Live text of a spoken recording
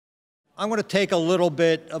I'm going to take a little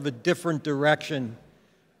bit of a different direction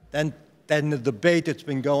than the debate that's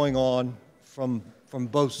been going on from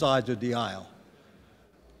both sides of the aisle.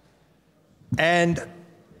 And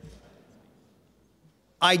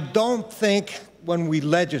I don't think when we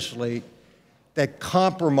legislate that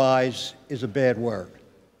compromise is a bad word.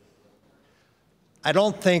 I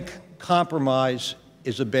don't think compromise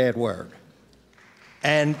is a bad word.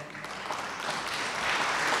 And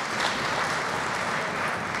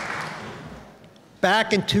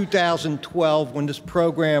back in 2012, when this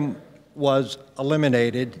program was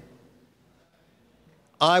eliminated,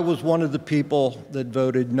 I was one of the people that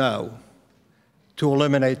voted no to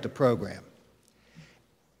eliminate the program.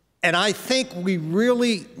 And I think we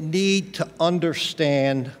really need to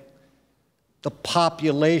understand the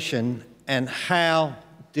population and how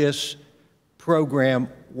this program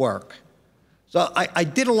works. So I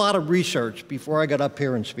did a lot of research before I got up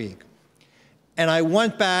here and speak. And I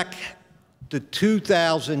went back to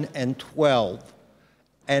 2012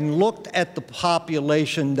 and looked at the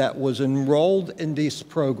population that was enrolled in this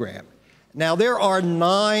program. Now, there are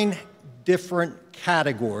 9 different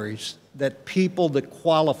categories that people that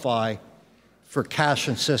qualify for cash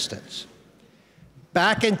assistance.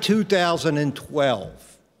 Back in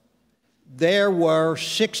 2012, there were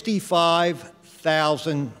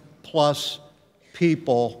 65,000 plus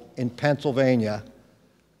people in Pennsylvania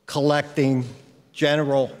collecting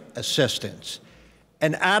general assistance.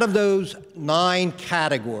 And out of those 9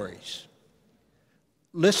 categories,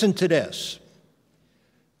 listen to this,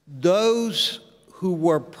 those who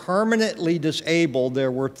were permanently disabled,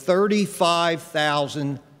 there were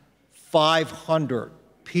 35,500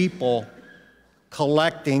 people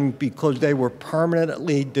collecting because they were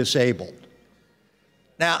permanently disabled.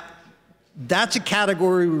 Now, that's a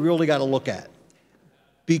category we really got to look at.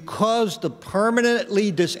 Because the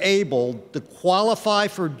permanently disabled, to qualify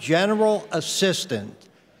for general assistance,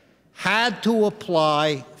 had to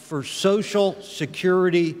apply for Social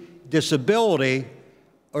Security disability,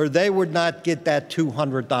 or they would not get that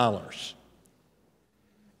 $200.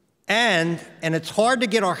 And it's hard to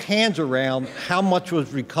get our hands around how much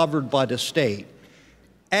was recovered by the state.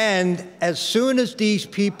 And as soon as these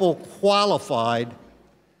people qualified,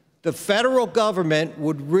 the federal government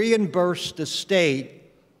would reimburse the state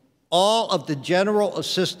all of the general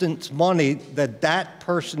assistance money that that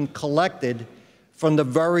person collected from the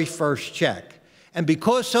very first check. And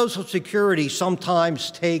because Social Security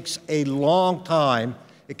sometimes takes a long time,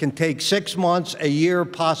 it can take 6 months, a year,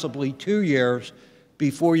 possibly 2 years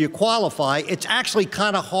before you qualify, it's actually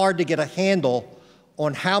kind of hard to get a handle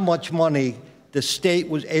on how much money the state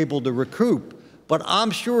was able to recoup. But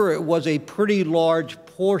I'm sure it was a pretty large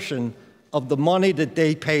portion of the money that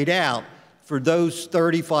they paid out for those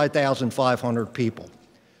 35,500 people.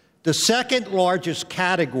 The second largest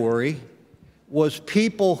category was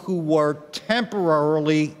people who were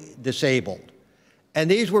temporarily disabled. And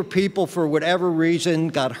these were people, for whatever reason,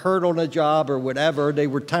 got hurt on a job or whatever. They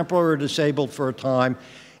were temporarily disabled for a time.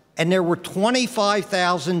 And there were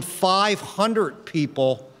 25,500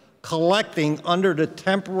 people collecting under the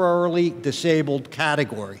temporarily disabled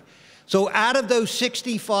category. So out of those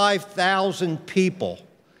 65,000 people,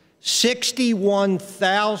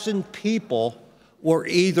 61,000 people were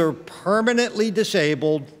either permanently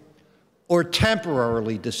disabled or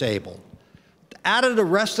temporarily disabled. Out of the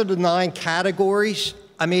rest of the 9 categories,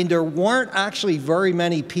 I mean, there weren't actually very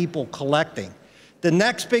many people collecting. The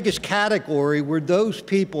next biggest category were those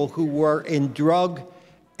people who were in drug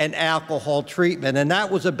and alcohol treatment, and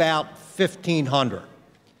that was about 1,500.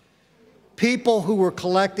 People who were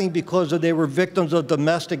collecting because they were victims of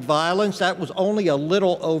domestic violence, that was only a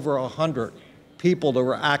little over 100 people that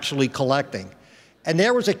were actually collecting. And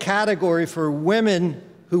there was a category for women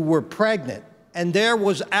who were pregnant, and there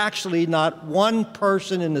was actually not one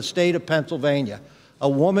person in the state of Pennsylvania, a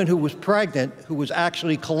woman who was pregnant, who was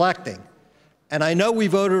actually collecting. And I know we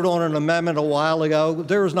voted on an amendment a while ago.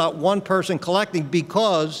 There was not one person collecting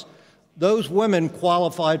because those women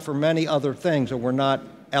qualified for many other things and were not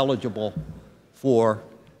eligible for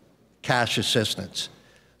cash assistance.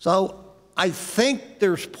 So I think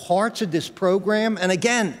there's parts of this program, and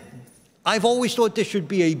again, I've always thought this should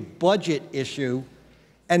be a budget issue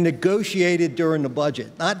and negotiated during the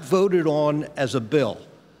budget, not voted on as a bill.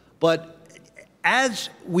 But as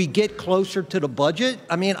we get closer to the budget,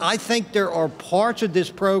 I mean, I think there are parts of this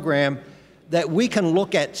program that we can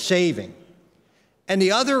look at saving. And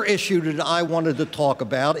the other issue that I wanted to talk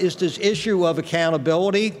about is this issue of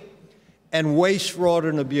accountability and waste, fraud,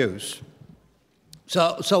 and abuse.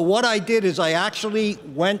 So what I did is I actually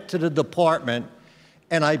went to the department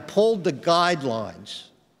and I pulled the guidelines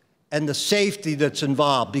and the safety that's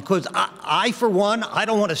involved. Because I, for one, I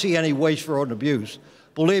don't want to see any waste, fraud, and abuse.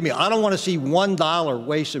 Believe me, I don't want to see $1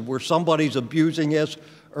 wasted where somebody's abusing this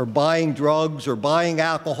or buying drugs or buying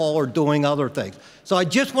alcohol or doing other things. So I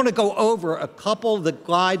just want to go over a couple of the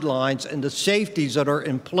guidelines and the safeties that are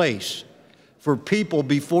in place for people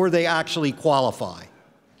before they actually qualify.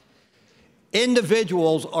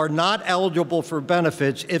 Individuals are not eligible for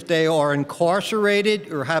benefits if they are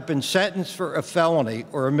incarcerated or have been sentenced for a felony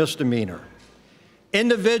or a misdemeanor.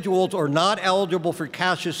 Individuals are not eligible for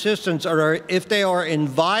cash assistance if they are in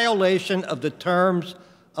violation of the terms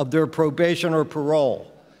of their probation or parole.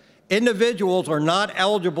 Individuals are not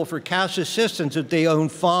eligible for cash assistance if they own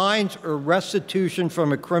fines or restitution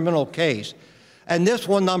from a criminal case. And this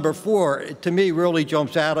one, number 4, to me really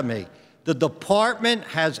jumps out at me. The department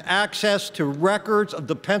has access to records of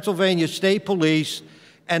the Pennsylvania State Police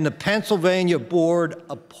and the Pennsylvania Board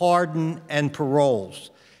of Pardon and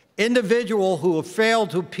Paroles. Individuals who have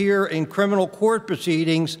failed to appear in criminal court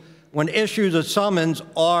proceedings when issued a summons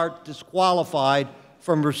are disqualified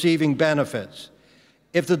from receiving benefits.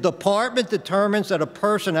 If the department determines that a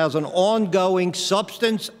person has an ongoing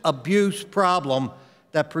substance abuse problem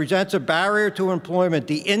that presents a barrier to employment,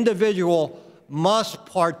 the individual must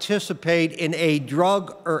participate in a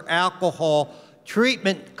drug or alcohol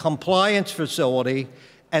treatment compliance facility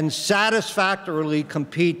and satisfactorily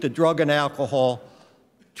complete the drug and alcohol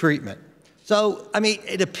treatment. So, I mean,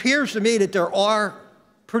 it appears to me that there are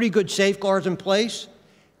pretty good safeguards in place.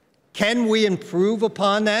 Can we improve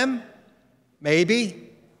upon them? Maybe.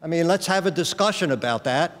 I mean, let's have a discussion about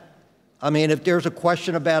that. I mean, if there's a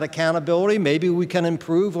question about accountability, maybe we can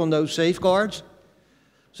improve on those safeguards.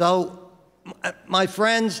 So, my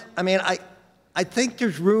friends, I mean, I think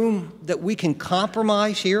there's room that we can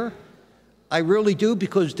compromise here. I really do,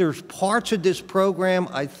 because there's parts of this program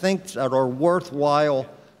I think that are worthwhile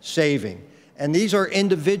saving. And these are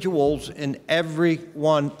individuals in every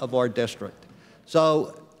one of our districts.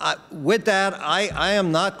 So with that, I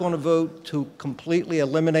am not going to vote to completely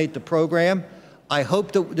eliminate the program. I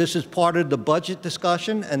hope that this is part of the budget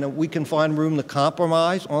discussion and that we can find room to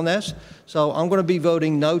compromise on this. So I'm going to be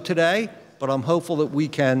voting no today, but I'm hopeful that we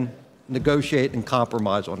can negotiate and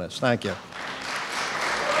compromise on this. Thank you.